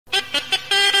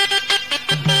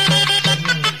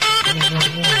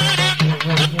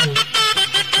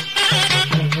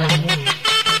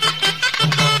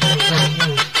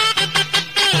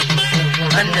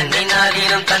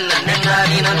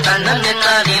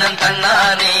நாதீனம்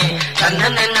தன்னானே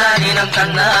தன்னன் நாதீனம்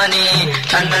தன்னானே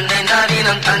தன்னன்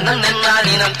நாதீனம் தன்னன்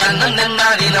நாதீனம் தன்னன்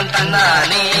நாதீனம்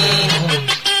தன்னானே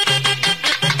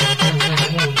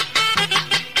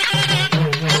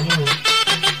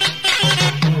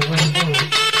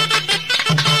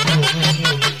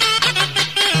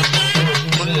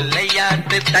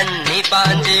தண்ணி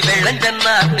பாஞ்சு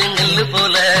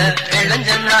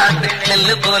வெள்ளஞ்சன்னாட்டு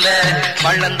நெல்லு போல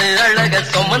வளர்ந்து அழக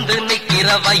சுமந்து நிக்கிற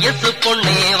வயசு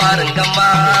பொண்ணே வாருங்கம்மா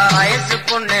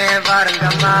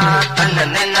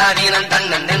தன்னன் நாதீனம்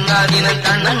தன்னன் நாதீனம்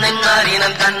தன்னன்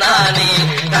நாதீனம் தன்னானே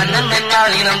தன்னன்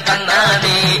நாதீனம்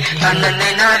தன்னானே தன்னன்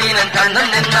நாதீனம்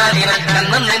தன்னன் நாதீனம்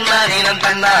தன்னன் நாதீனம்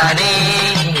தன்னானே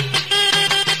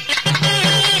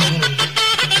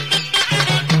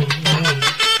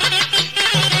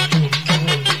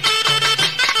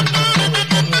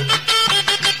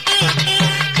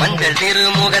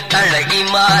திருமுகத்தழகி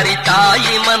மாறி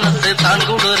தாயி மனசு தான்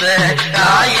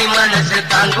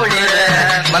குளிர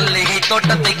மல்லிகை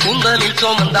தோட்டத்தை கூந்தலில்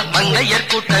சோமந்த மங்கையர்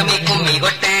கூட்டமே கும்மி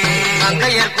கொட்டே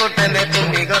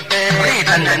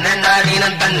தன்னன்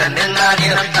நாதீனம் தன்னன்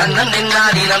நாதீனம் தன்னன்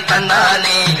நாதீனம்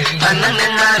தன்னானே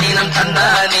தன்னன் நாதீனம்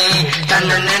தன்னானே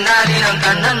தன்னன் நாதீனம்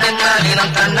தன்னன்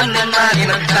நாதீனம் தன்னன்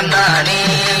நாதீனம் தன்னானே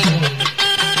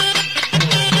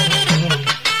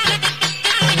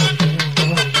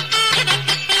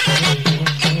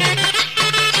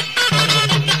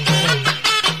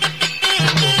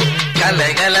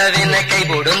கலகலவென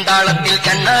கைபோடும் தாளத்தில்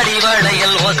கண்ணாடி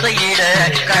வாழையல் ஓசையிட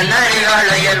கண்ணாடி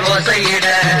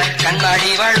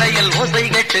வாழையல் ஓசை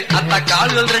கேட்டு அத்த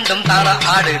கால்கள் ரெண்டும் தாளம்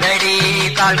ஆடுதடி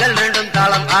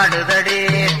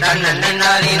தன்னன்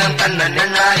நாதீனம்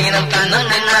தன்னன் நாதீனம்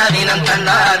தன்னன் நாதீனம்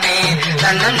தன்னானே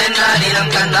தன்னன்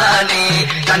நாதீனம் தன்னானே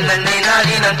தன்னன்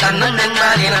நாதீனம் தன்னன்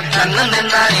நாதீனம் தன்னன்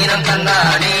நாதீனம்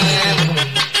தன்னானே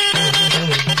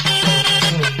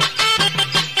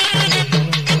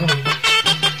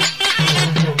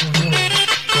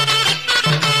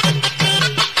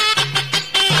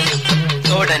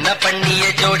பண்ணிய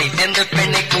ஜோடி சேர்ந்து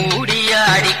பெண்ணை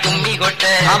கூடியாடி கும்மி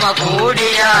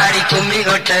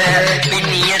கொட்ட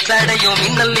பின்னிய சடையும்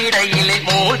மின்னல் இடையிலே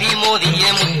மோதிய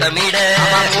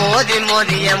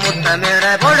முத்தமிட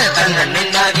போடு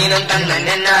தன்னன் நாதீனம்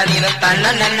தன்னன் நாதீனம்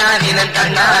தன்னன் நாதீனம்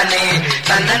தன்னானே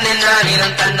தன்னன்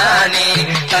நாதீனம் தன்னானே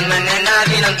தன்னன்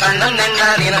நாதீனம் தன்னன்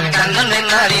நாதீனம் தன்னன்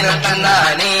நாதீனம்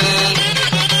தன்னானே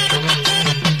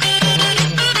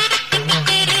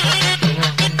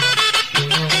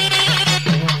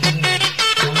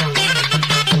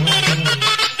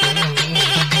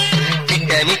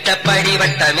மிட்டப்படி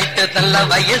வட்டமிட்டு தள்ள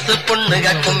வயசு பொண்ணுக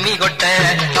கும்மி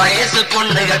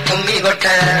கொட்ட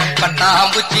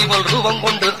பட்டாம்பூச்சி போல் ரூபம்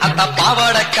கொண்டு அந்த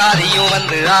பாவாடக்காரியும்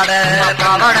வந்து ஆட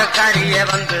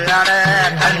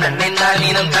தன்னன்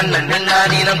நாதீனம் தன்னன்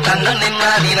நாதீனம் தன்னன்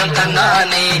நாதீனம்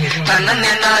தன்னானே தன்னன்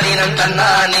நாதீனம்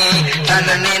தன்னானே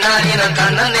தன்னன் நாதீனம்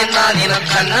தன்னன் நாதீனம்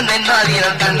தன்னன்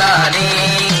நாதீனம் தன்னானே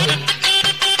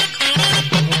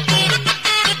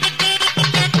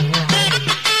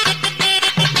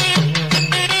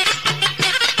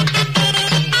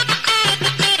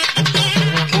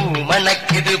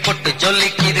மணக்குது பொட்டு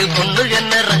சொல்லிக்குது பொண்ணுக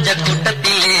நிறைஞ்ச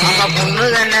கூட்டத்திலே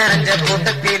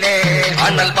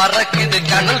அனல் பறக்குது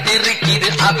கனல் தெரிக்குது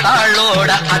அத்தாளோட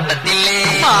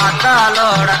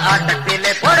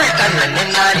ஆட்டத்திலே போட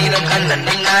கண்ணன் நாதீனம் கண்ணன்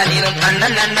நாதீனம்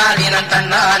தன்னன் நாதீனம்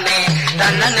தன்னானே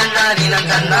தன்னன் நாதீனம்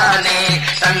தன்னானே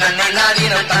தன்னன்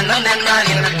நாதீனம் தன்னன்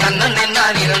நாதீனம் தன்னன்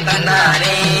நாதீனம்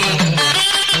தன்னானே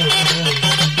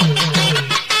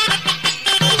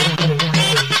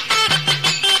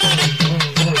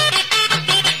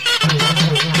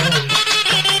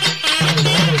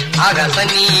ஆகாச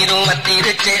நீரும்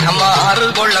வத்திருச்சே அம்மா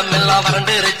ஆறுகோளம் எல்லாம்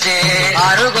வறண்டுருச்சே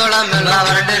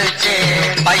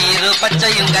பயிறு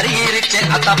பச்சையும் கருகிருச்சே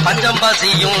அத்த பஞ்சம்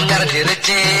பாசியும்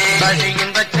நிறைஞ்சிருச்சே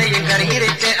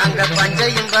அங்க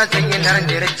பஞ்சையும் பாசியும்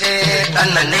நிறைஞ்சிருச்சே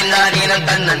தன்னன் நாதீனம்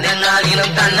தன்னன்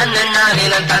நாதீனம் தன்னன்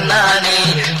நாதீனம் தன்னானே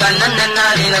தன்னன்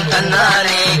நாதீனம்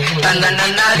தன்னானே தன்னன்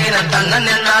நாதீனம் தன்னன்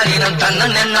நாதீனம்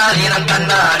தன்னன் நாதீனம்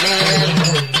தன்னானே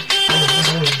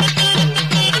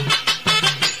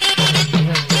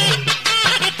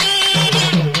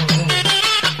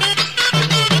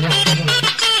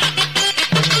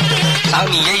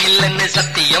சாமியே இல்லன்னு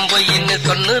சத்தியம் பொய்ன்னு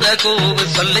சொல்லுற கூவு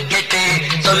சொல்லு கேட்டு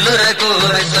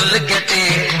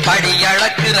படி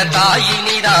அளக்குற தாயி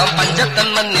நீதாம்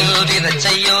பஞ்சத்தன் மண்ணில்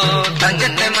விதைச்சையோ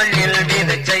தங்கத்தை மண்ணில்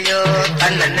விதைச்சையோ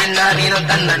தன்னன் நாதீனம்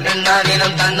தன்னன்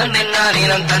நாதீனம் தன்னன்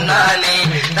நாதீனம் தன்னானே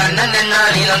தன்னன்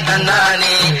நாதீனம்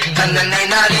தன்னானே தன்னன்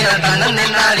நாதீனம்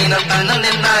தன்னன் நாதீனம்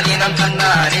தன்னன் நாதீனம்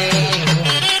தன்னானே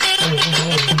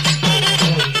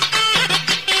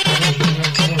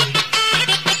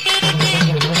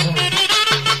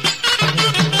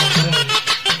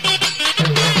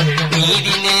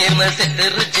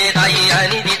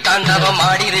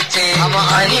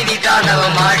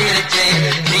தாண்டவம் ஆடிருச்சே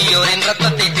தீயோரின்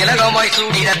ரத்தத்தை திலகமாய்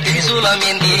சூடிட திரிசூலம்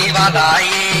ஏந்தி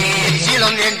வாதாயே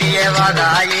திரிசூலம் ஏந்திய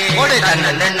வாதாயே ஓடு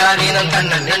தன்னன் என்னாதீனம்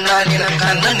தன்னன் என்னாதீனம்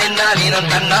தன்னன் என்னாதீனம்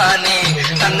தன்னானே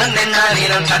தன்னன்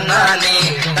என்னாதீனம் தன்னானே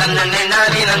தன்னன்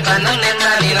என்னாதீனம் தன்னன்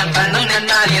என்னாதீனம் தன்னன்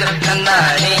என்னாதீனம்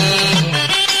தன்னானே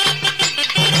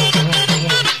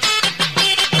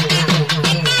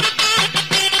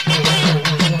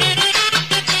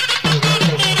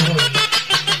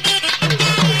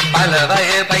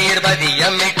பலவகை பயிர்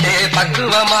பதியமிட்டு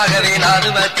பக்குவமாகவே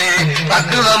நாதுவத்து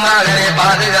பக்குவமாகவே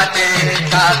பாதுகாத்து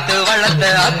காத்து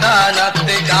வளர்த்த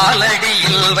அத்தானத்து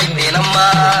காலடியில் வைத்தேனம்மா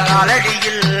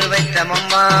காலடியில்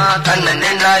வைத்தமம்மா தன்னன்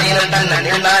என்னாதீனம் தன்னன்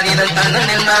என்னாதீனம்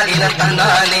தன்னன் என்னாதீனம்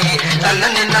தன்னானே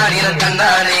தன்னன் என்னாதீனம்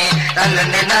தன்னானே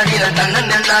தன்னன் என்னாதீனம்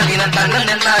தன்னன் என்னாதீனம்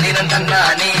தன்னன் என்னாதீனம்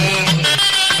தன்னானே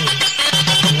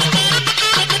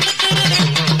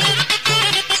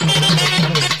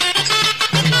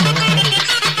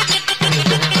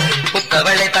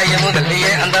முத்தவளை தாய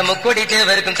முதலியே அந்த முக்கொடி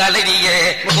தேவருக்கும் தலைவியே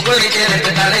முக்கொடி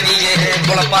தேவருக்கும் தலைவியே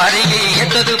குளப்பாரியை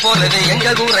எத்தது போலவே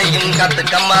எங்க ஊரையும்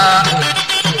காத்துக்கம்மா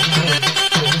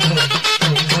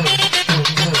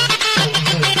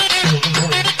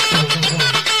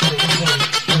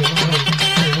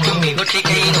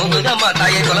கொட்டிக்கை நோகுதம்மா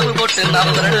தாயை குழவு போட்டு நாம்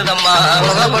வருடதம்மா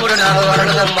போட்டு நாம்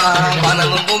வருடதம்மா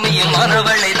வானமும் பூமியும்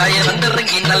மாணவளை தாயை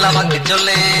வந்திறங்கி நல்ல வாக்கு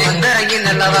சொல்லு வந்திறங்கி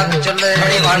நல்ல வாக்கு சொல்லு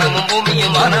வானமும்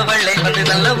பூமியும் மாணவளை வந்து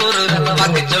நல்ல ஒரு நல்ல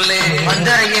வாக்கு சொல்லு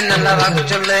வந்திறங்கி நல்ல வாக்கு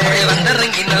சொல்லு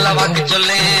வந்திறங்கி நல்ல வாக்கு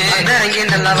சொல்லு வந்திறங்கி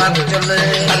நல்ல வாக்கு சொல்லு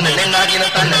தன்னன்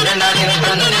என்னாகினம் தன்னன் என்னாகினம்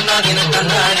தன்னன் என்னாகினம்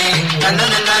தன்னானே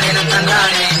தன்னன் என்னாகினம்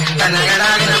தன்னானே தன்னன்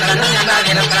என்னாகினம் தன்னன்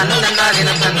என்னாகினம் தன்னன்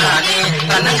என்னாகினம் தன்னானே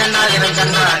தன்னன் என்னாகினம்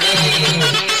தன்னானே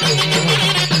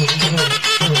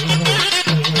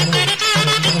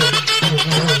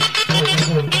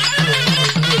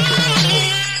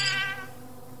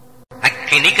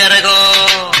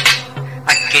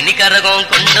அக்கினி கரகம்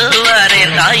கொண்டு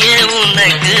வரேன் தாயே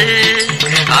உனக்கு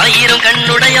 1000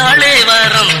 கண்ணுடையாளே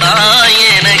வரம் தாயே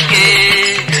எனக்கு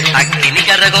அக்கினி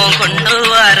கரகம் கொண்டு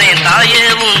வரேன் தாயே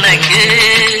உனக்கு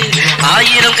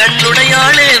 1000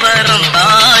 கண்ணுடையாளே வரம்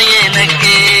தாயே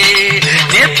எனக்கு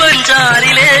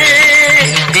வேப்பஞ்சாரிலே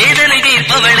வேதனை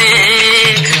தீர்ப்பவளே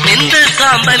வெந்த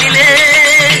சாம்பலிலே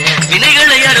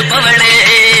வினைகளை அறுப்பவளே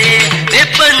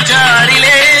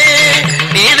வேப்பஞ்சாரிலே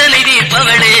வேதனை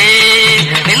தீர்ப்பவளே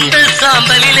வெந்த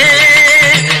சாம்பலிலே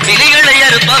வினைகளை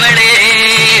அறுப்பவளே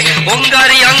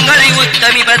ஒங்காரி அங்காரி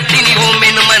உத்தமி பத்தினி ஓம்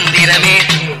என்னும் மந்திரமே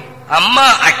அம்மா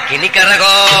அக்கினி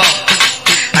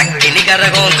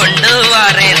கரகம் கொண்டு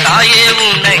வாரேன் தாயே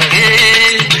உனக்கு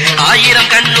 1000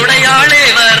 கண்ணுடையாளே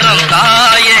வரம்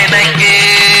தாயே எனக்கு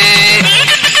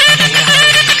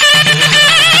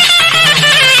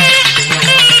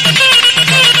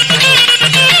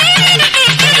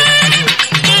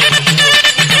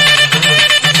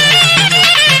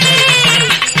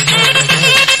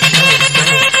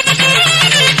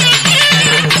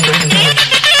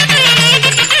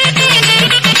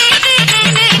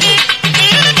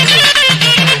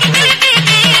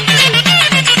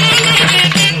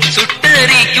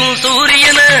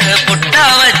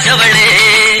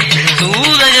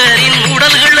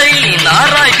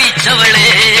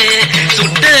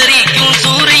சுட்டரிக்கும்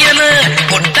சூரியன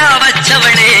பொட்டா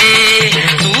வச்சவளே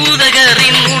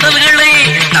சூதகரின் உடல்களை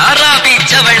நாரா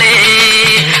பீச்சவளே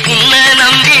உன்னை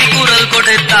நம்பி குரல்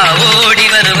கொடுத்தா ஓடி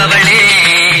வருபவளே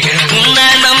உன்னை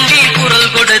நம்பி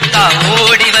குரல் கொடுத்தா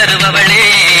ஓடி வருபவளே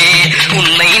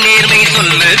உன்னை நேர்மை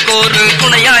சொல்லு கோரு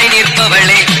துணையாய்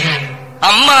நிற்பவளே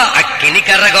அம்மா அக்கினி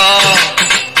கரகம்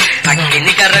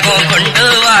கொண்டு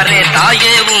வாரே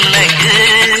தாயே உனக்கு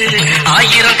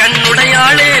 1000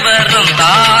 கண்ணுடையாளே வரும்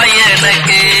தாயே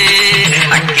எனக்கு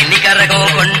அக்கினி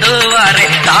கரகம் கொண்டு வாரே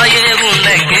தாயே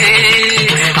உனக்கு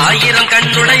 1000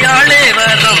 கண்ணுடையாளே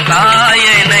வரும்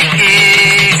தாயே எனக்கு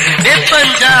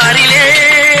வெப்பஞ்சாரிலே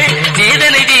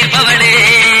வேதனை தீர்ப்பவளே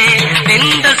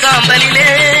வெந்த சாம்பலிலே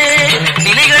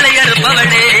வினைகளை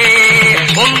அறுப்பவளே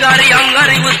ஒங்காரி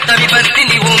அங்காரி உத்தமி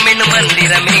பத்தினி ஓம் என்னும்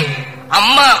மந்திரமே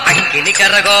அம்மா அக்கினி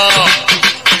கரகம்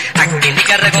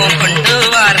கொண்டு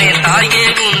வாரேன் தாயே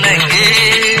உனக்கு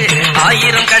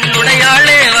 1000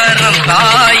 கண்ணுடையாளே வரம்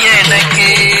தாயே எனக்கு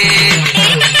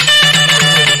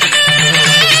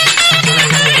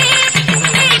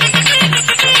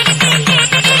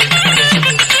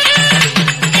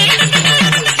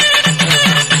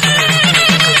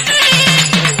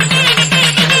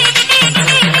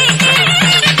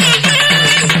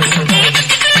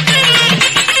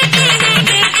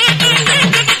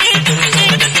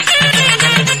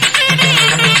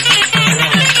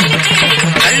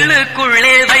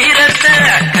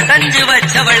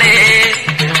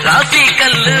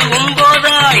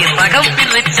ரகம்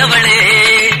பிரிச்சவளே,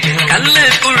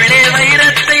 கல்லுக்குள்ளே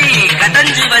வைரத்தை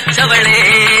கடஞ்சு வச்சவளே,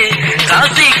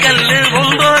 காசி கல்லு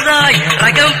 9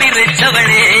 ரகம்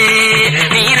பிரிச்சவளே,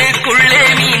 நீருக்குள்ளே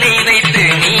மீனை வைத்து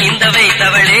நீந்த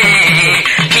வைத்தவளே,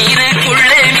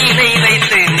 நீருக்குள்ளே மீனை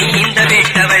வைத்து நீந்த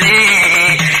வைத்தவளே,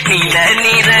 நீல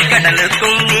நீர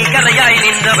கடலுக்கும் நீ கரையாய்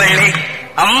நின்றவளே.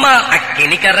 அம்மா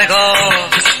அக்கினி கரகம்,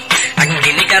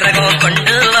 அக்கினி கரகம்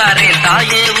கொண்டு வாரேன்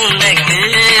தாயே உனக்கு,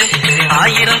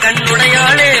 1000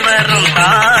 கண்ணுடையாளே வரும்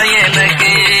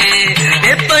தாயனக்கு.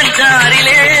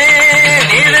 வெப்பஞ்சாரிலே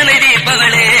வேதனை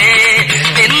தீர்ப்பவளே,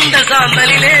 வெந்த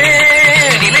சாம்பலிலே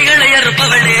வினைகளை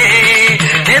அறுப்பவளே,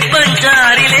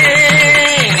 வெப்பஞ்சாரிலே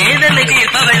வேதனை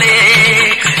தீர்ப்பவளே,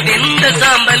 வெந்த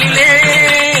சாம்பலிலே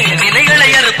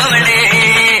வினைகளை அறுப்பவளே,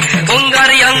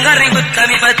 பொங்காரி அங்காரி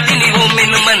புத்தமி பத்தினி ஓம்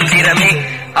என்னும் மந்திரமே.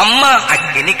 அம்மா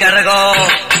அக்கினி கரகம்,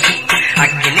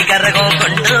 அக்கினி கரகம்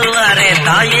கொண்டு வாரேன்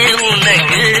தாயே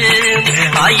உனக்கு,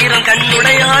 1000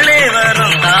 கண்ணுடையாளே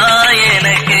வரும்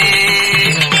தாயனக்கு.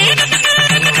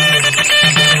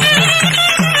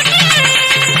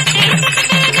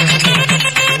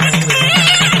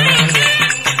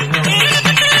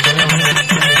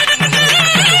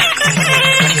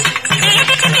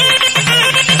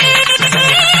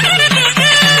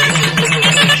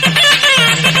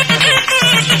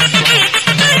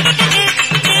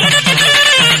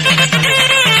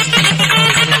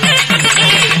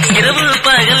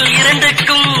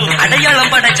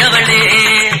 அடையாளம் படைச்சவளே,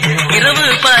 இரவு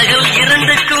பகல்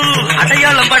 2க்கும்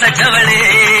அடையாளம் படைச்சவளே,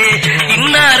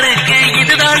 இன்னாருக்கு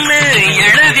இதுதான்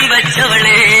எழுதி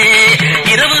வச்சவளே,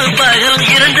 இரவு பகல்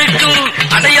 2க்கும்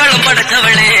அடையாளம்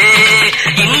படைச்சவளே,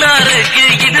 இன்னாருக்கு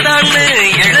இதுதான்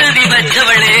எழுதி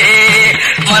வச்சவளே,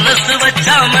 மனசு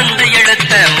வச்சா மண்டை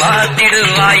எழுத்த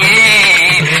மாத்திடுவாயே,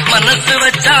 மனசு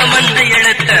வச்சா மண்டை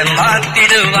எழுத்த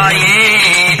மாத்திடுவாயே,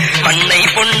 மண்ணை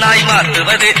பொன்னாய்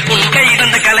மாற்றுவது உன் கை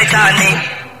வந்த கலைத்தானே.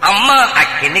 அம்மா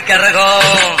அக்கினி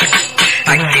கரகம்,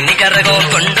 அக்கினி கரகம்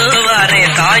கொண்டு வாரே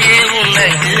தாயே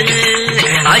உனக்கு,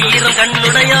 1000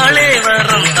 கண்ணுடையாளே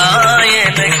வரும்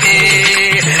தாயனக்கு.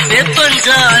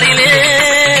 வெப்பஞ்சாரிலே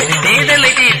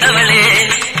வேதனை தீர்த்தவளே,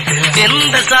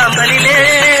 வெந்த சாம்பலிலே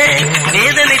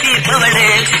வேதனை தீர்ப்பவளே,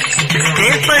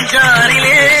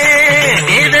 வேப்பஞ்சாரிலே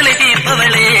வேதனை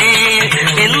தீர்ப்பவளே,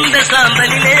 வெந்த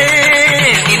சாம்பலிலே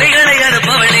வினைகளை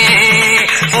அறுப்பவளே,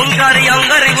 பொங்காரி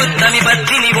அங்காரி உத்தமி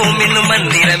பத்தினி ஓம் என்னும்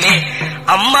மந்திரமே.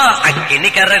 அம்மா அக்கினி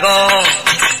கரகம்,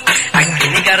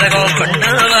 அக்கினி கரகம்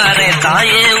கொண்டு வாரேன்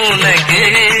தாயே உனக்கு,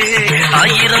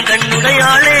 1000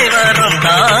 கண்ணுடையாளே வரும்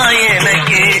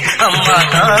தாயனக்கு. அம்மா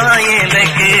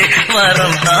தாயனக்கு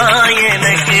வரும்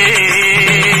தாயனக்கு.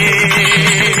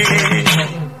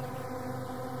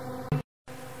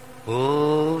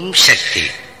 ஓம் சக்தி.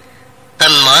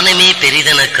 தன் மானமே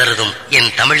பெரிதென கருதும்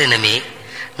என் தமிழினமே,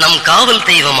 நம் காவல்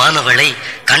தெய்வமானவளை,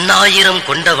 கண்ணாயிரம்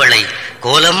கொண்டவளை,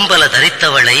 கோலம்பல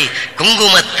தரித்தவளை,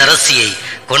 குங்குமத்தரசியை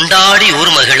கொண்டாடி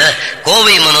ஊர்மகிழ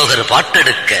கோவை மனோகர்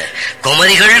பாட்டெடுக்க,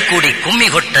 குமரிகள் கூடி கும்மி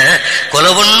கொட்ட,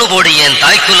 கொலவொன்னு போடி என்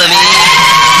தாய்க்குலமே.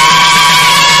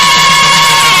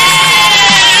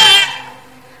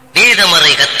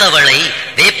 வேதமறை கத்தவளை,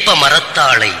 வேப்ப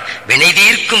மரத்தாளை, வினை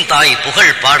தீர்க்கும் தாய்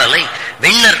புகழ் பாடலை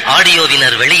விண்ணர்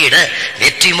ஆடியோவினர் வெளியிட,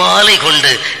 வெற்றி மாலை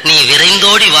கொண்டு நீ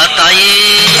விரைந்தோடி வாத்தாயே.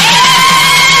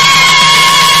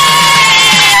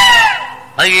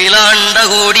 அகிலாண்ட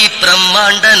கோடி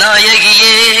பிரம்மாண்ட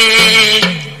நாயகியே,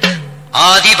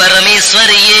 ஆதி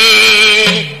பரமேஸ்வரியே,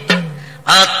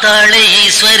 ஆத்தாளை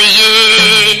ஈஸ்வரியே,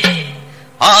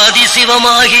 ஆதி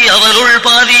சிவமாகி அவனுள்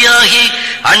பாதியாகி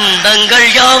அண்டங்கள்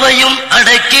யாவையும்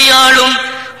அடக்கியாளும்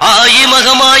ஆயி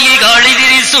மகமாயி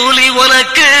காளிதிரி சூலி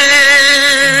உனக்கு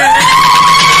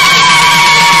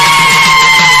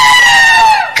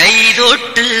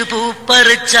கைதொட்டு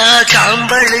பூப்பறிச்சா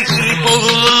காம்பழுகி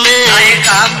போகும் முன்னு,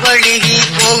 காம்பழுகி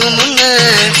போகும் முன்னு,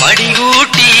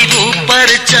 மடிகூட்டி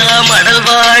பூப்பறிச்சா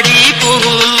மடல்வாடி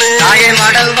போகும் முன்னு,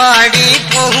 மடல்வாடி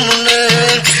போகும் முன்னு,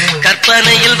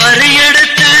 கற்பனையில் வரி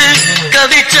எடுத்து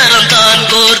கவிச்சரம் தான்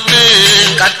கோர்த்து,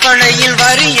 கற்பனையில்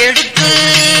வரி எடுத்து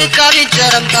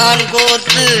கவிச்சரம் தான்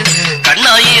கோர்த்து,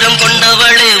 கண்ணாயிரம்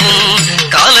கொண்டவளேவும்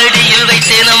காலடியில்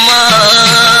வைத்தேனம்மா,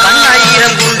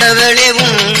 கண்ணாயிரம்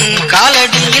கொண்டவளேவும்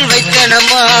காலடியில்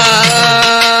வைத்தேனம்மா,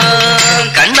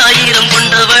 கண்ணாயிரம்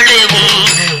கொண்டவளேவும்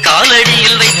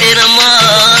காலடியில் வைத்தேனம்மா,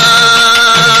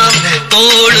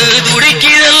 தோடு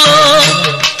துடிக்கிறல்லோ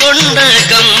கொண்ட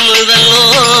கம்முதல்லோ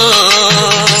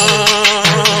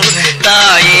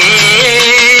தாயே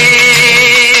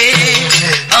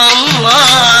அம்மா,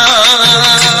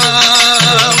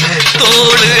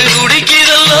 தோடு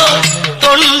துடிக்கிறல்லோ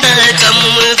தொண்ட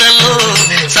கம்முதல்லோ,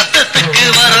 சத்தத்துக்கு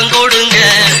வரம் கொடுங்க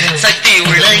சக்தி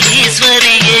உள்ள ஈஸ்வர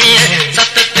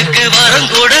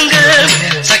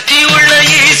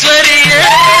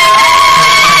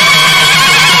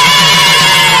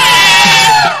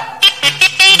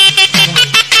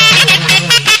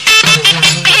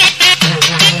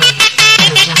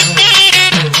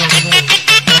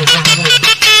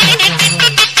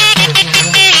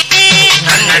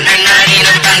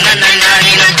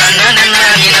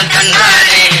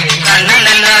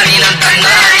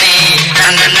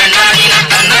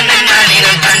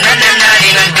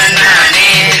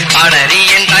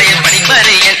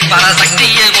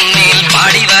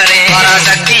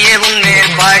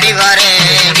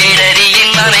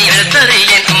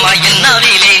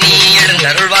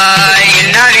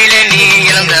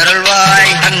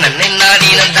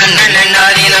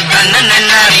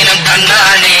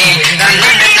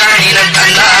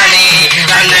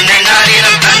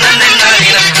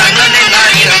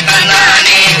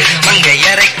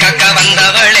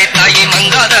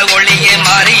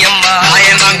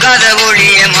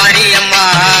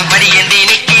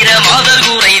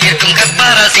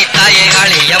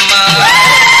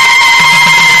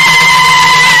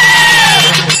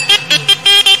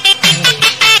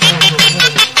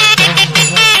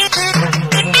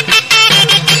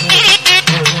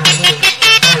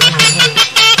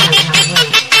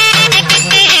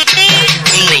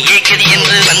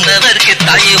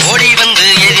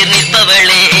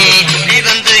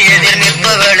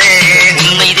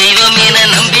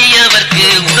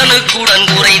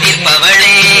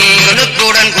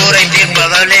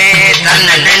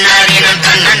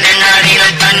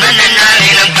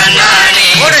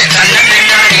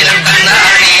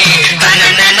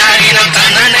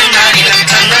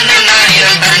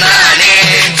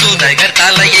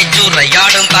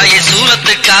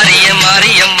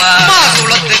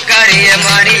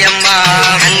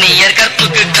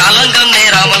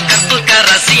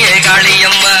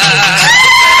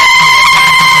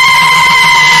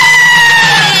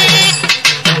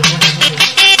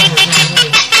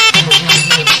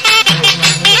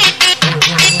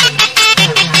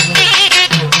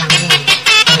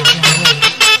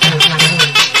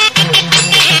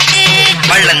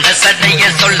சடைய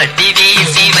சொல்ல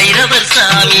டிவிசி வைரவர்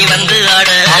சாமி வந்து ஆட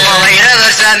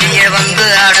வைரவர் சாமியே வந்து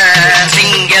ஆட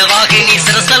சிங்க வாகினி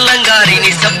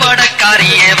சிரசல்லங்காரினி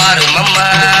செவ்வாடக்காரியே வாரும் அம்மா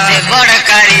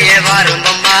செவ்வாடக்காரியே வாரும்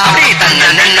அம்மா தன்ன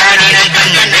நன்னாடினம்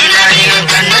தன்ன நன்னாடினம்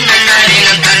தன்ன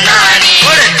நன்னாடினம் தன்னானே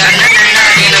ஒரு தன்ன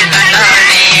நன்னாடினம்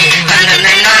தன்னானே தன்ன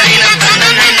நன்னாடினம்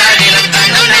தன்ன நன்னாடினம்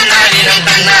தன்ன நன்னாடினம்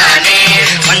தன்னானே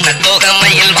வண்ண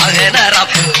தோகமையில் வாகனரா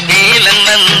வேலன்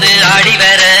வந்து ஆடி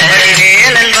வர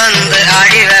வேலன் வந்து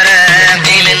ஆடி வர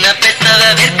வேலென்ன பெத்தவ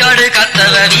வேற்காடு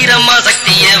காத்தவ வீரம்மா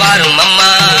சக்தியே வாரும் அம்மா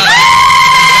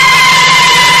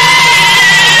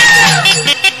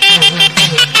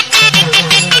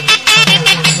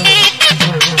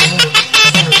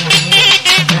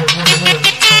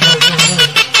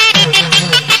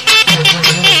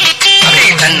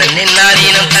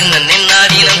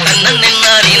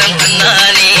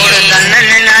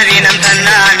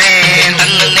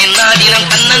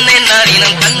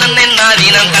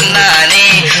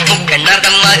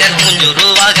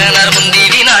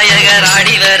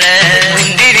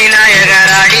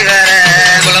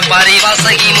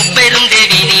முப்பெரும்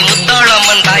தேவி நீ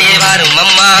முத்தாளம்மன் தாயே வாரும்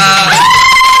அம்மா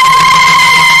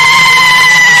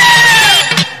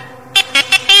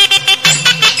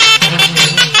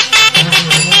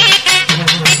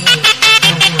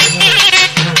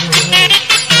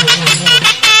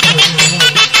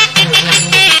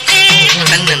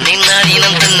தன்ன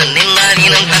நின்னாரினம் தன்ன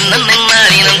நின்னாரினம் தன்ன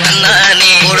நின்னாரினம்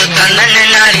தன்னானே ஒரு தன்ன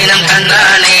நின்னாரினம்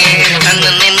தன்னானே தன்ன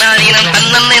நின்னாரினம்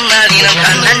தன்ன நின்னாரினம்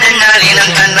தன்ன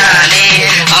நின்னாரினம் தன்னானே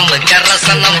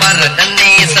அம்மக்கரசனம் வர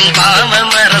தன்னேசன்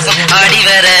பாவமரசம் ஆடி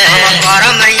வர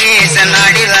பரமயேசன்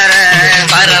ஆடி வர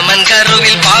பரமன்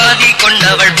கருவில் பாதி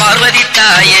கொண்டவள் பார்வதி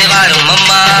தாயே வாரும்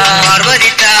அம்மா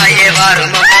பார்வதி தாயே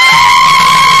வாரும் அம்மா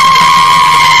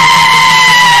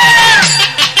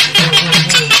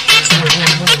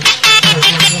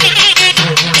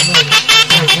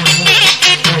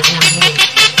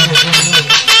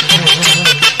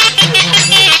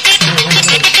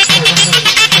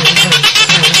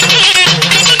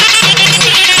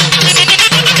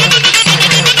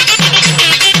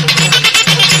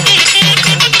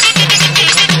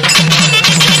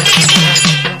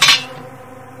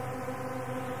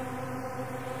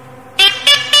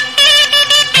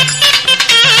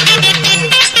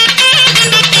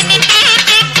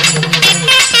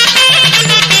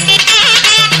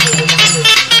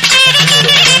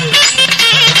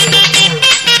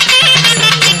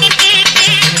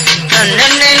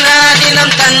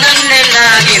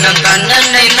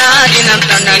தன்னன்னை நாதினம்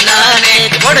தன்னை நானே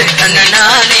கொடு தன்னை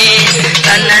நானே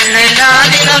தன்னன்னை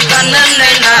நாதினம்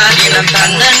தன்னன்னை நாதினம்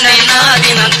தன்னன்னை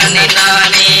நாதினம் தன்னை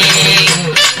நானே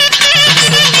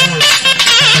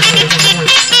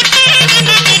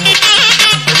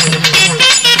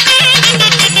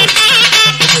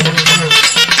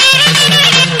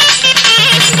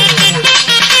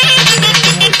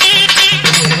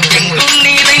எங்கும்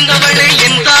நிறைந்தவளே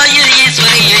என் தாயே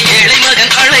ஈஸ்வரியே ஏழை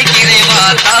மகன் அழைக்கிறேன் வா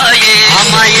தாயே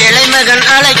அம்மா ஏழை மகன்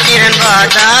அழைக்கிறேன் வா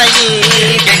தாயே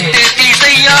எட்டு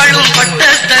திசையாளும்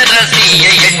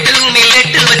பட்டத்தரசியை எட்டு மேல்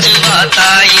எட்டு வச்சு வா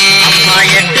தாயே அம்மா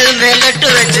எட்டு மேல் எட்டு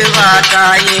வச்சு வா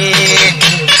தாயே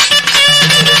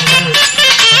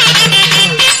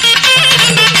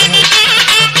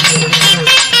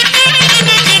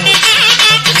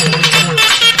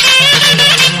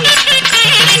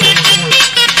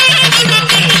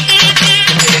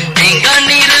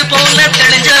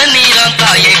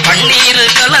பன்னீர்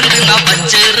கலந்து நான்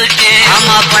வச்சிருக்கேன்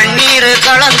ஆமா பன்னீர்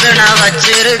கலந்து நான்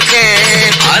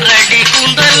வச்சிருக்கேன் அரடி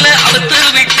கூந்தல்ல அவுத்து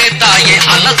விட்டு தாயே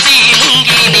அலசி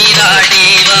முங்கி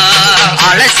நீராடிவா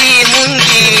அலசி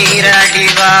முங்கி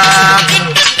நீராடிவா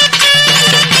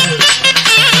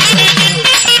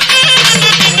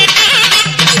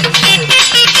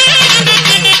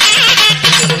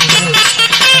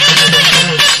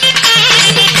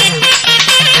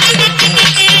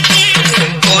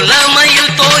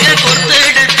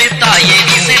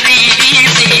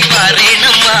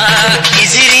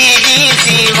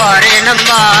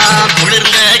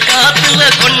குளிர்ந்த காத்துல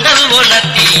கொண்டல்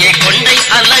உணர்த்திய கொண்டை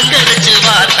அலங்கரிச்சு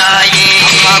வா தாயே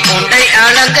அம்மா கொண்டை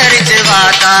அலங்கரிச்சு வா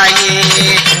தாயே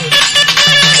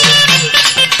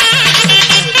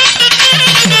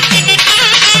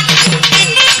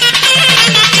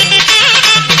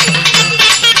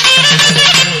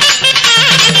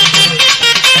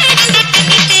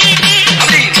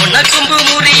அப்படி உனக்கும்பு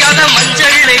முறியாத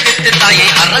மஞ்சள் எடுத்து தாயை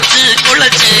அரைச்சு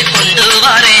குழைச்சு கொண்டு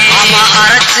வரேன் ஆமா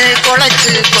அரைச்சு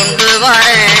குழைச்சு கொண்டு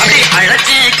வரேன் அப்படி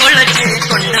அழைச்சு குழைச்சு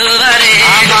கொண்டு வரேன்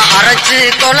ஆமா அரைச்சு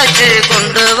குழைச்சு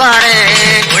கொண்டு வரேன்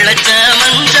குழைச்ச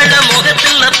மஞ்சள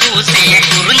முகத்துல பூசி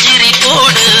குறிஞ்சிரி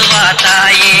போடு வா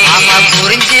தாயே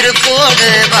திருப்போடு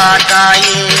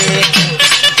வாத்தாயே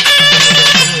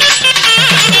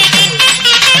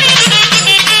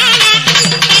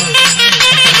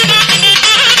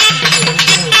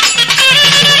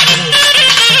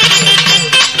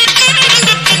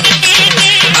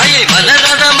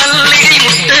மலரத மல்லிகை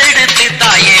முட்டெடுத்து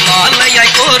தாயே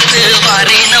மாலையாய் கோர்த்து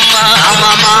வாரேனம்மா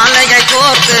அம்மா மாலையை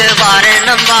கோர்த்து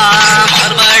வாரேனம்மா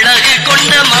மார்பழகு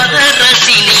கொண்ட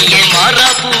மதரசினியே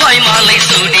மாறாப்பூவாய் மாலை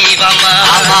சூடிவாமா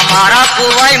அம்மா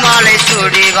மாறாப்பூவாய் மாலை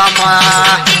சூடிவாமா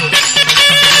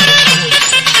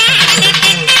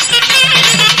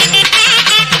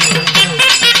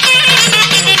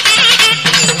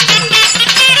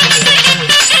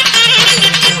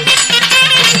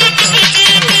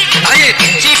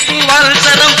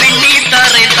சரம் பின்னி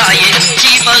தாரே தாயே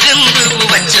உச்சி பகுந்து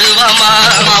வச்சுவாமா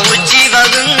உச்சி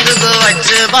பகுந்து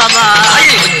வச்சுவாமா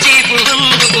உச்சி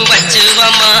புகுந்து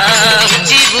வச்சுவாமா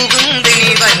உச்சி புகுந்து நீ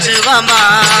வச்சுவாமா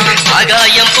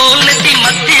ஆகாயம் போல் நெத்தி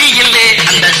மத்தியிலே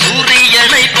அந்த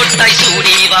சூரியனை பொட்டாய்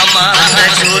சூடிவாமா அந்த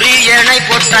சூரியனை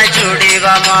பொட்டாய்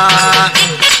சூடிவாமா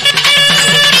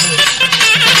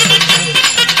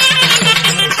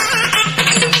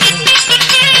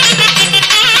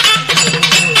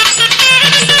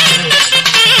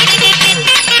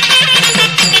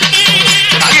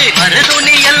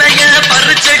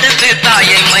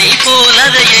தாயை மை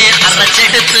போலதையே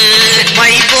அரைச்செடுத்து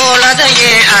மை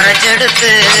போலதையே அரைச்செடுத்து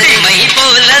மை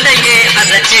போலதையே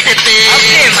அரைச்செடுத்து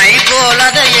மை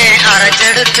போலதையே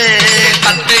அரைச்செடுத்து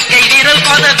 10 கை விரல்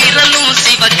பத விரலும்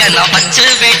சிவக்க நான் வச்சு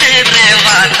விடுறேன்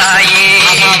வா தாயே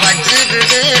வச்சு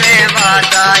விடுறேன் வா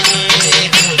தாயே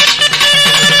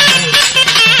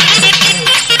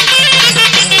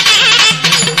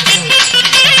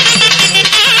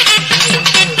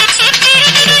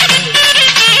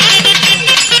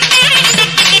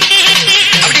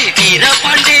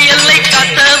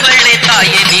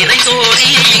விரைந்தோடி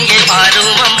இங்கே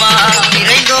வாரும் அம்மா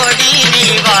விரைந்தோடி நீ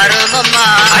வாரும் அம்மா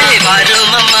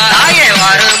வாரும் அம்மா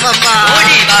வாரும் அம்மா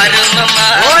ஓடி வாரும் அம்மா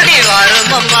ஓடி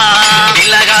வாரும் அம்மா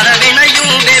விலகார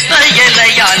வினையும் வெப்ப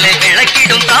எல்லையால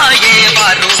விளக்கிடும் தாயே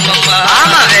வாரும் அம்மா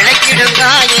ஆமா விளக்கிடும்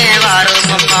தாயே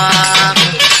வாரும் அம்மா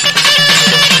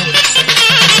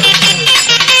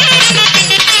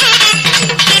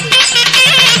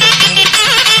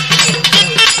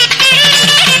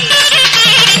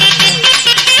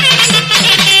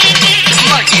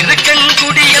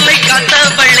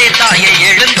காத்தவள்ளே தாயை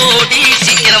எழுந்தோடி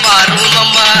சீக்கிரம் வாரும்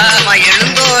அம்மா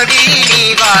எழுந்தோடி நீ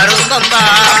வாரும் அம்மா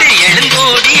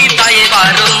எழுந்தோடி தாயை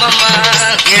வாரும் அம்மா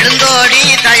எழுந்தோடி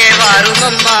தாயை வாரும்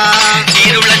அம்மா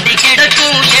இருளண்டி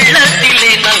கிடக்கும்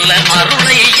எள்ளத்திலே நல்ல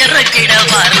அருளை இறக்கிட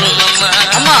வாரும் அம்மா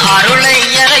அம்மா அருளை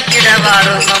இறக்கிட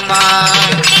வாரும் அம்மா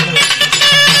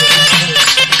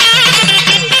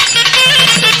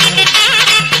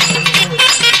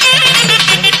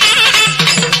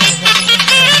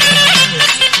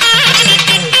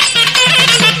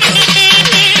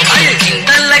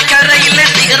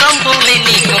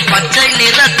பச்சை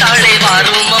நிறத்தாளே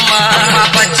வாரும் அம்மா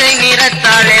பச்சை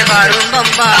நிறத்தாளே வாரும்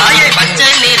அம்மா பச்சை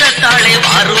நிறத்தாளே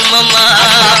வாரும் அம்மா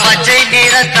பச்சை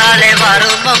நிறத்தாளே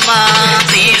வாரும் அம்மா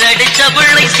சீரடிச்ச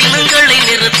பிள்ளை சினங்களை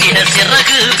நிறுத்திட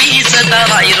சிறகு வீசத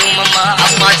வாயிரும் அம்மா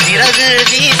அம்மா சிறகு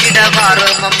வீசிட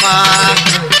வாரும் அம்மா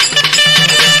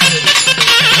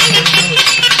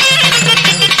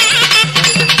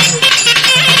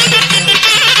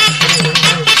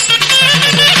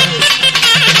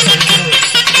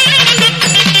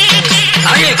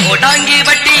கோடாங்கி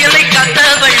வட்டியலை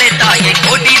காத்தவளே தாயை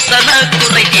கோடீசன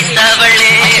குறை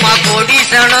தீர்த்தவளே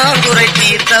கோடீசன குறை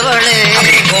தீர்த்தவளே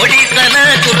கோடீசன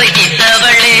குறை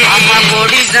தீர்த்தவளே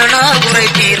கோடீசன குறை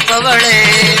தீர்ப்பவளே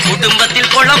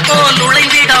குடும்பத்தில் குழப்போ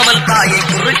நுழைந்திடாமல் தாயை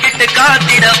குறுக்கிட்டு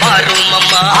காத்திட வாரும்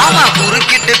அம்மா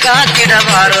குறுக்கிட்டு காத்திட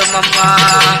வாரும் அம்மா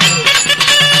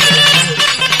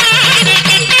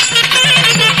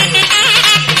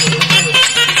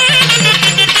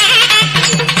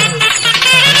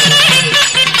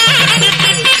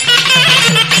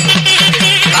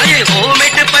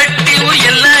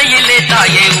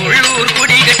தாயே உள்ளூர்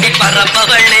குடி கட்டி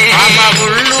பறப்பவளே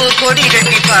உள்ளூர் கொடி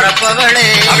கட்டி பறப்பவளே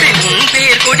உன்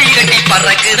பேர் கொடி கட்டி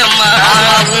பறக்குதம்மா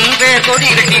உன் பேர் கொடி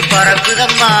கட்டி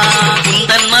பறக்குதம்மா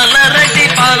குந்தன் மலரடி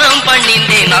பாதம்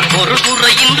பண்ணிந்தேன் நான் ஒரு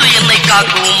குறையின்று என்னை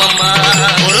காக்கும் அம்மா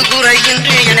ஒரு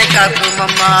குறையின்று என்னை காக்கும்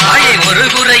அம்மா ஒரு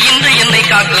குறையின்று என்னை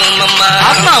காக்கும் அம்மா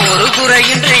அம்மா ஒரு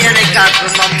குறையின்று என்னை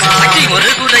காக்கும் அம்மா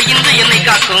ஒரு குறையின்று என்னை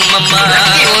காக்கும் அம்மா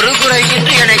ஒரு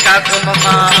குறையின்று என்னை காக்கும்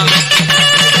அம்மா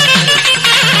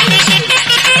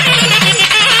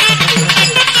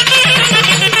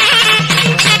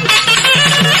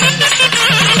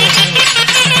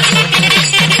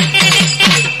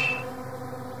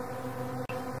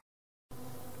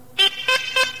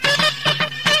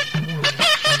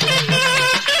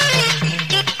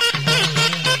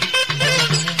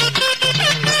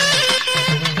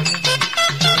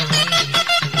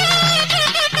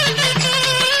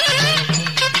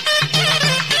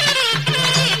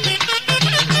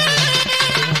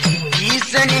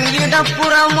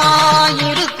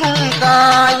இடப்புறமாயிருக்கும்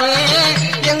தாயே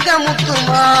எங்க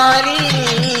முத்துமாரி,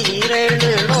 7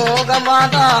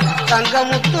 லோகமாதா தங்க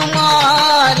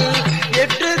முத்துமாரி,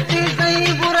 8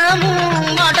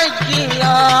 திசைபுறமும்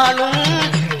அடக்கியாலும்,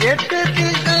 8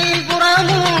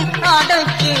 திசைபுறமும்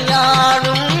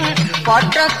அடக்கியாலும்,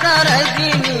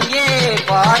 பட்டத்தரசினியே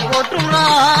பார்வோற்றும்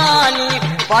ராணி,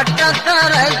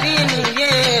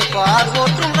 பட்டத்தரசினியே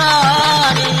பார்வோற்றும்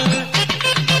ராணி.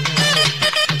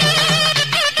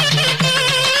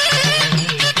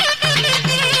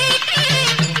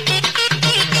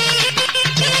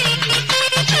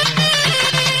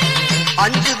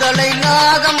 அஞ்சுதலை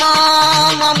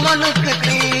நாகமாம் அம்மனுக்கு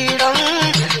கிரீடம்,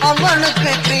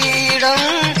 அம்மனுக்கு கிரீடம்,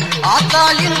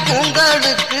 ஆத்தாளின்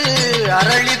பூங்களுக்கு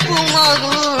அரளிப்பு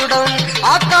மகுடம்,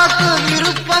 ஆத்தாக்கு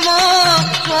விருப்பமோ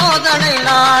சோதனை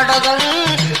நாடகம்,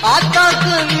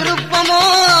 ஆத்தாக்கு விருப்பமோ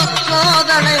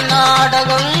சோதனை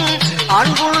நாடகம்,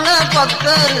 அன்புள்ள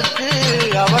பக்தருக்கு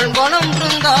அவள் மனம்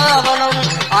பிருந்தாவனம்,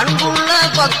 அன்புள்ள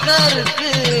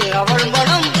பக்தருக்கு அவள்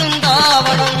மனம்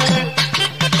பிருந்தாவனம்.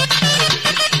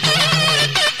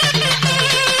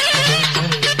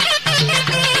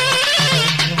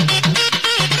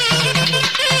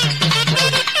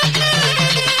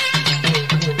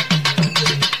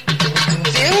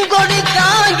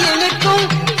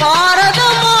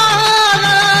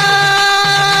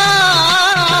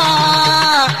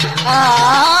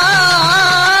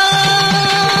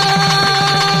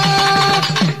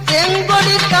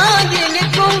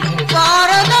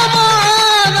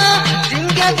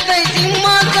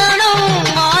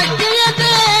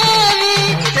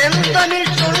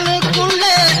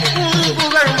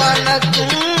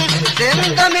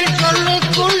 செந்தமிழ்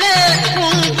சொல்லுக்குள்ளே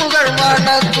உன் புகழ்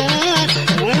வணக்கும்,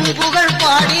 உன் புகழ்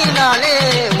பாடினாலே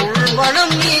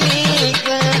உள்மனம்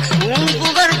இனிக்கும், உன்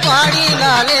புகழ்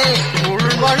பாடினாலே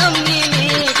உள்மனம்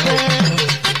இனிக்கும்.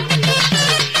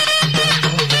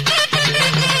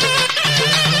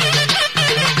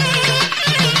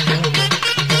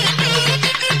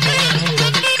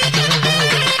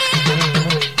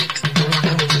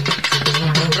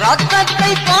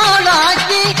 ரத்தத்தை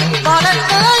பாலாக்கி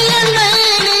வளர்த்த என்னை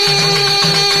நீ,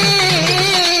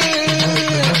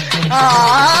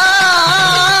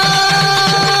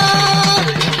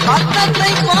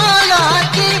 ரத்தத்தை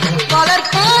பாலாக்கி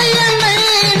வளர்த்த என்னை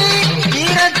நீ,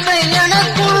 வீரத்தை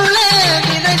எனக்குள்ளே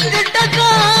விதைத்திட்ட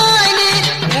தாய் நீ,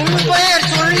 உன் பெயர்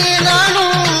சொல்லி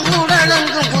நானும்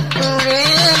உடலங்கும்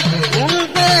குத்துவேன், உன்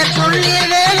பெயர் சொல்லி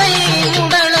வேலை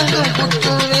உடலங்கும்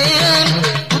குத்துவேன்,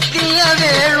 குத்திய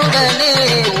வேளுடனே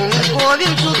உன்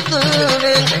கோவில்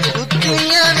சுத்துவேன்,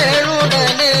 குத்திய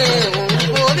வேளுடனே உன்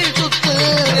கோவில்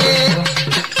சுத்துவேன்.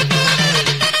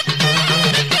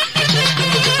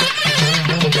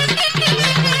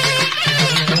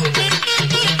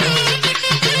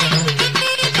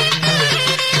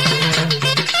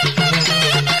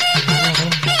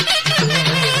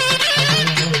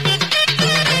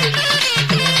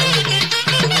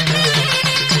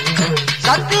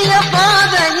 சத்திய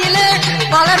பாதையிலே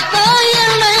வளர்த்த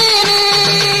என்னை நீ,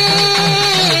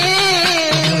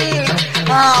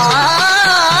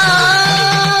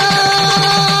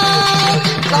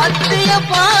 சத்திய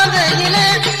பாதையிலே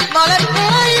வளர்த்த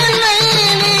என்னை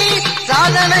நீ,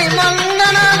 சாதனை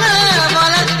மன்னனாக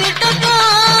வளர்த்திட்ட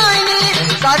தாய் நீ,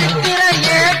 சரித்திர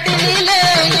ஏட்டினிலே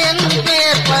என்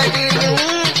பேர் படியும்,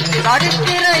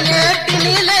 சரித்திர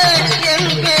ஏட்டினிலே என்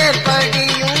பேர்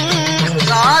படியும்,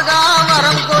 சாகா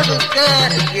வரம் கொடுக்க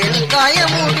என் காய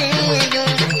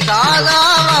முடியும், சாகா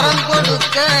வரம்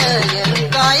கொடுக்க என்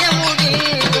காய முடியும்.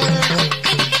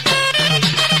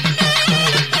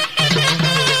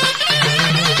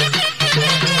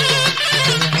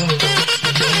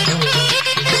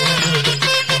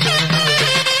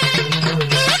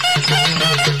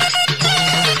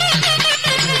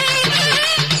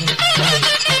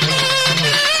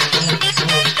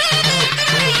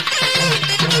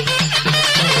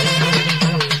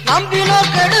 நம்பினோ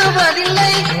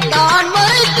கெடுவதில்லை நான்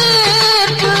மறை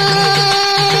தீர்ப்பு,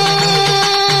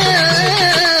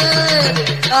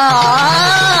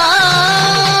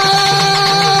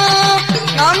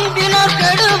 நம்பினோர்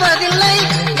கெடுவதில்லை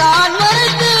நான் மறை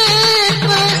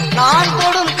தீர்ப்பு, நான்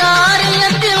தொடும்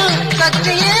காரியத்தில்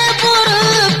சக்தியே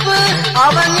பொறுப்பு,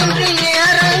 அவனின்றி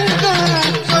ஏறெங்கும்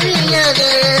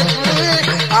சொல்லியதேப்பு,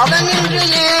 அவனின்றி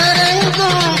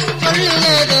ஏறெங்கும்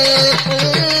சொல்லியதேப்பு,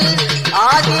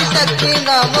 ஆதிசக்தி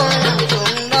நாமம்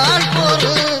சொன்னால்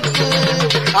பொறுப்பு,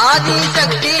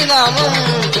 ஆதிசக்தி நாமம்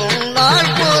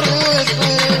சொன்னால் பொறுப்பு.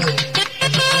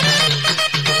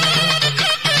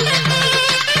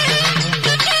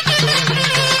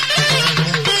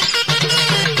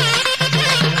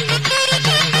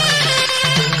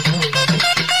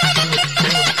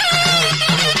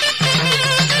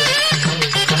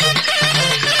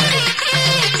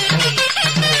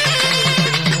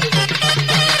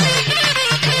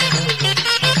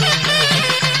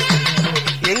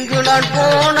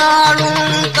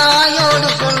 நாளும் தாயோடு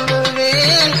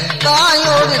சொல்லுவேன்,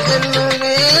 தாயோடு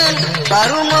செல்லுவேன்.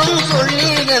 தருமம் சொல்லி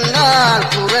என்னால்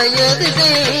குறையது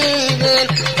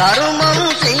செய்வேன், தருமம்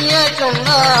செய்ய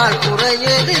சொன்னால்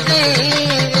குறையது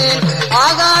செய்வேன்.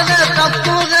 ஆகாத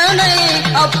தப்புகளை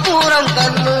அப்புறம்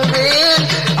தள்ளுவேன்,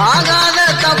 ஆகாத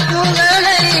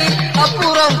தப்புகளை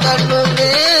அப்புறம்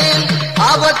தள்ளுவேன்.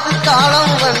 ஆபத்து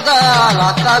காலம் வந்தால்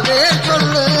அத்தாவே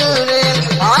சொல்லுவேன்,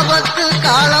 ஆபத்து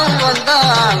காலம்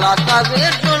வந்தால் அத்தாவே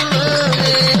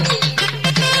சொல்லுவேன்.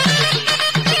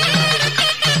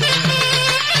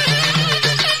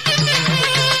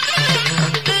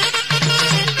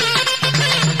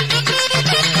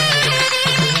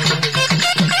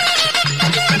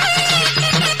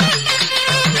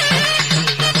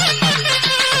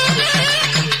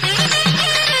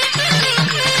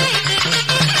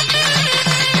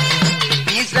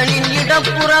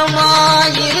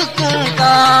 புறமாயிருக்கும்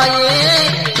தாயே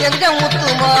எங்க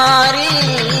முத்துமாரி,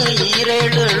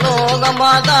 ஈரேழு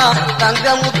லோகமாதா தங்க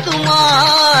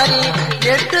முத்துமாரி.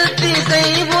 8 திசை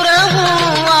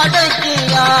புறமும்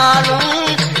அடக்கியாலும்,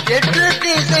 8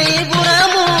 திசை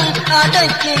புறமும்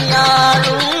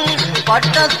அடக்கியாலும்.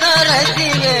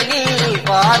 பட்டத்தரசிய நீ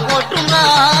பார்வோட்டும்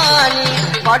ராணி,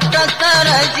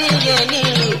 பட்டத்தரசிய நீ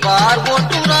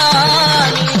பார்வோட்டும்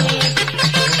ராணி.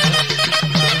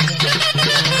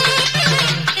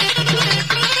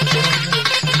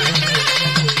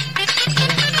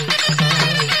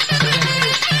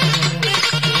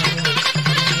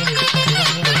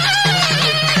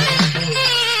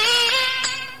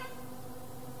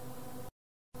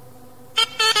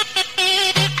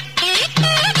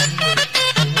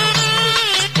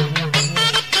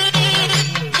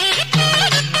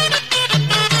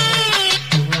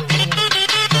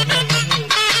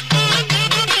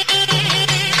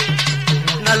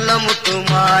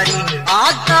 நல்லமுத்துமாரி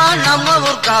ஆத்தா நம்ம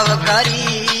ஊர் காவக்காரி,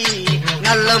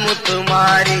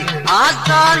 நல்லமுத்துமாரி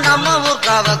ஆத்தா நம்ம ஊர்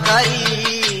காவக்காரி.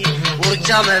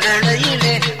 உற்சவ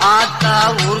வேளையிலே ஆத்தா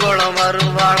ஊர்வலம்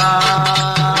வருவாளா,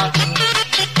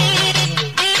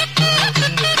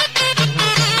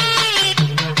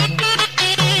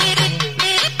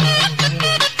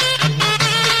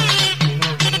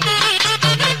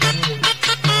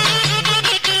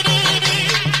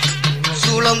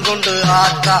 சூளம் கொண்டு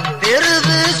ஆத்தா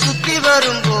தெருவு சுத்தி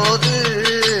வரும்போது,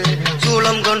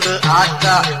 சூளம் கொண்டு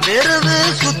ஆத்தா தெருவு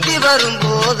சுத்தி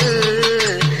வரும்போது.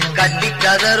 கட்டி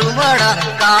கதறுமடா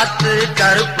காத்து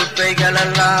கருப்பு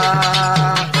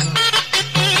பைகளெல்லாம்,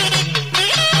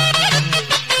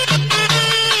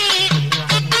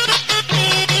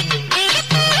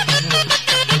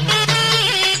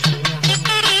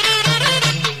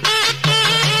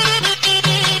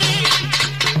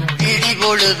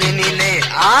 பொழுதினிலே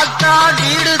ஆத்தா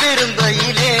வீடு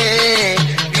திரும்பையிலே,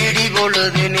 விடி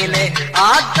பொழுதினிலே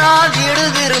ஆத்தா வீடு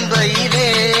திரும்பையிலே.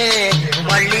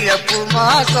 மல்லிகைப்பூ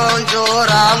மாசம்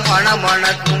ஜோராம்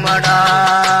மணமணக்குமடா,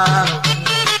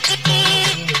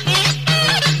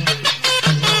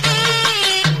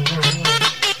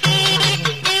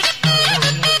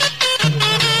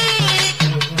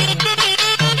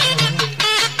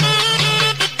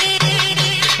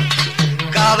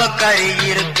 காவக்காரி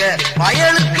இருக்க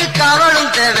வயலுக்கு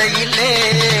காவலும் தேவையில்லை,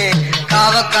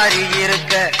 காவக்காரி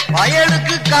இருக்க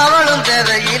வயலுக்கு காவலும்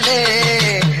தேவையில்லை.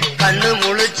 கண்ணு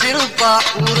முழிச்சிருப்பா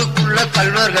ஊருக்குள்ள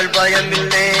கல்வர்கள்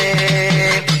பயமில்லை.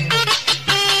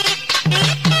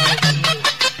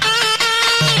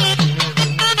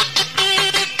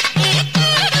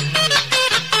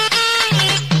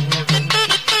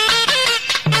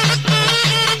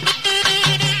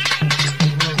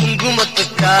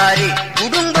 குங்குமத்துக்காரி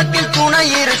குடும்பத்தில் துணை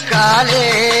இருக்காளே,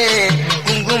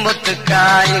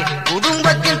 குங்குமத்துக்காரி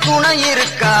குடும்பத்தில் துணை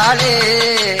இருக்காளே.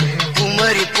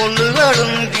 குமரி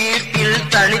பொண்ணுகளும் வீட்டில்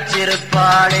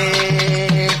தனிச்சிருப்பாளே,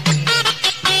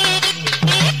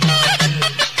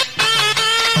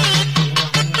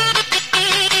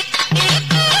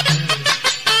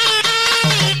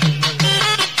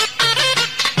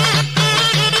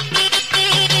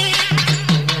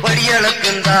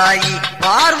 படியளக்குந்தாயி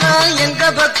பார்வை எங்க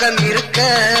பக்கம் இருக்க,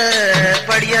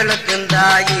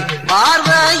 படியளக்குந்தாயி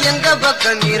பார்வை எங்க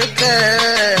பக்கம் இருக்க.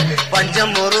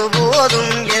 பஞ்சம்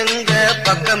ஒருபோதும் எங்க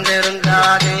பக்கம்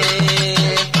நெருங்காதே,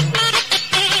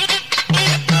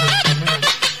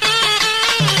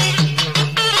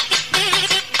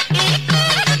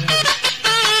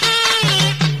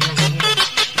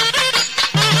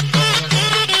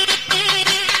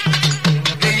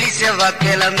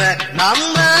 செவ்வாய்க்கிழமை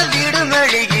நம்ம வீடு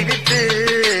மெழுகிடுத்து,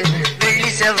 வெள்ளி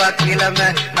செவ்வாய்க்கிழமை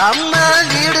நம்ம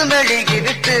வீடு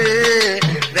மெழுகிடுத்து.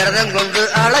 விரதம் கொண்டு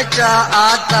அழைச்சா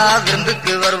ஆத்தா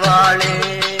விருந்துக்கு வருவாளே,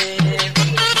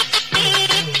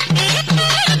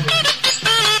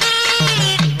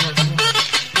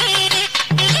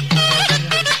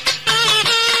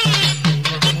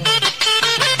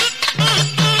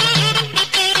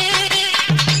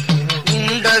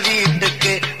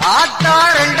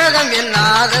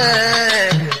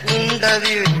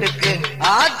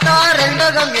 ஆத்தா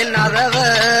ரெண்டகம் என்னாதவ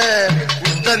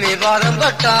உத்தமி பாதம்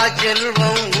பட்டா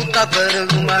செல்வம் ஊட்ட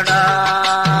பெருகுமடா.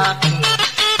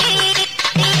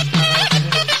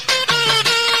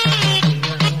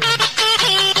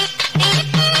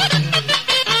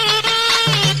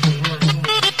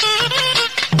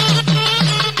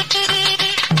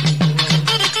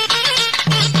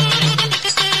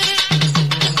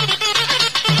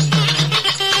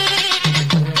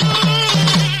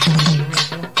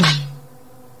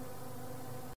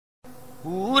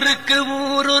 ஊருக்கு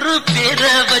ஊரொரு பேர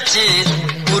வச்சு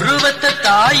உருவத்தை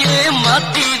தாயே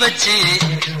மாத்தி வச்சு,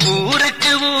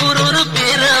 ஊருக்கு ஊரொரு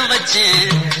பேர வச்சு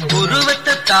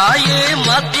உருவத்தை தாயே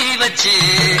மாத்தி வச்சு,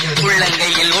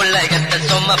 உள்ளங்கையில் உலகத்தை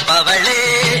சுமப்பவளே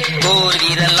ஓர்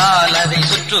விரலால் அதை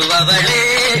சுற்றுபவளே,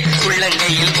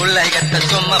 உள்ளங்கையில் உலகத்தை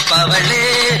சுமப்பவளே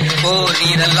ஓர்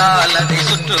விரலால் அதை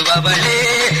சுற்றுபவளே,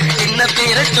 சின்ன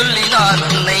பேரை சொல்லி நான்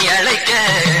உன்னை அழைக்க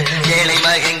ஏழை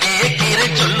மகன் கேட்கிற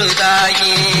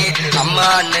சொல்லுதாயே,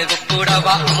 அம்மான்னு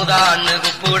கூப்பிடவா அமுதான்னு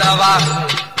கூப்பிடவா,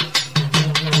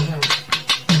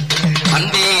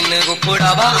 அந்தேன்னு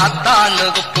கூப்பிடவா அத்தான்னு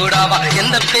கூப்பிடவா,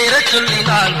 எந்த பேரை சொல்லி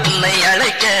நான் உன்னை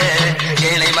அழைக்க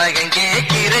ஏழை மகன்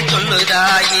கேட்கிற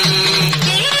சொல்லுதாயே.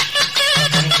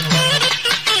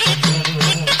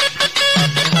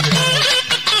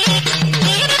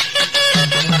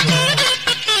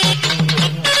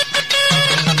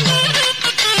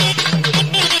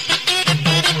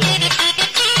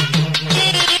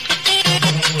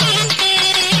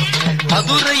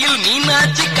 மதுரையில்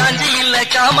மீனாட்சி காஞ்சி இல்ல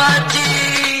காமாட்சி,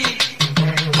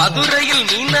 மதுரையில்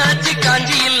மீனாட்சி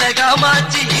காஞ்சி இல்ல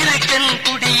காமாட்சி, இருக்கன்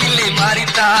குடியிலே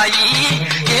மாறித்தாயி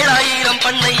 7000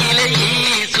 பண்ணையிலே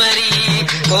ஈஸ்வரி,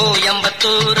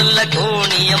 கோயம்பத்தூர் இல்ல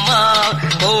கோணியம்மா,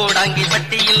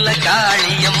 கோடாங்கிப்பட்டி இல்ல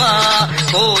காளியம்மா,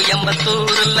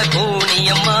 கோயம்பத்தூர் இல்ல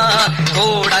கோணியம்மா,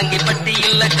 கோடாங்கிப்பட்டி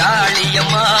இல்ல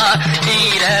காளியம்மா,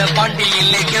 வீர பாண்டி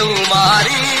இல்ல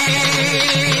கௌமாரி,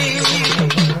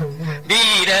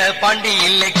 வீர பாண்டி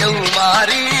இல்லை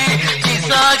கௌமாரி,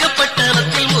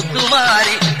 விசாகப்பட்டணத்தில்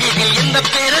முத்துமாரி, இதில் எந்த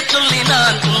பேரை சொல்லி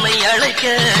நான் உன்னை அழைக்க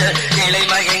இளை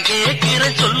மகன் கேட்கிற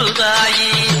சொல்லுதாயி,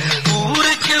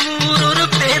 ஊருக்கு ஊரொரு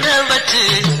பேரை வச்சு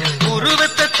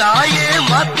உருவத்தை தாயே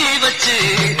மாத்தி வச்சு,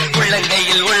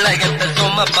 உள்ளங்கையில் உலகத்தை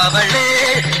சுமப்பவளே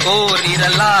ஓர்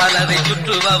விரலால் அதை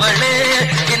சுற்றுபவளே,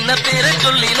 என்ன பேரை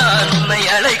சொல்லி நான் உன்னை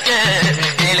அழைக்க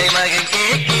இளை மகன்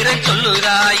கேட்கிற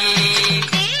சொல்லுதாயி.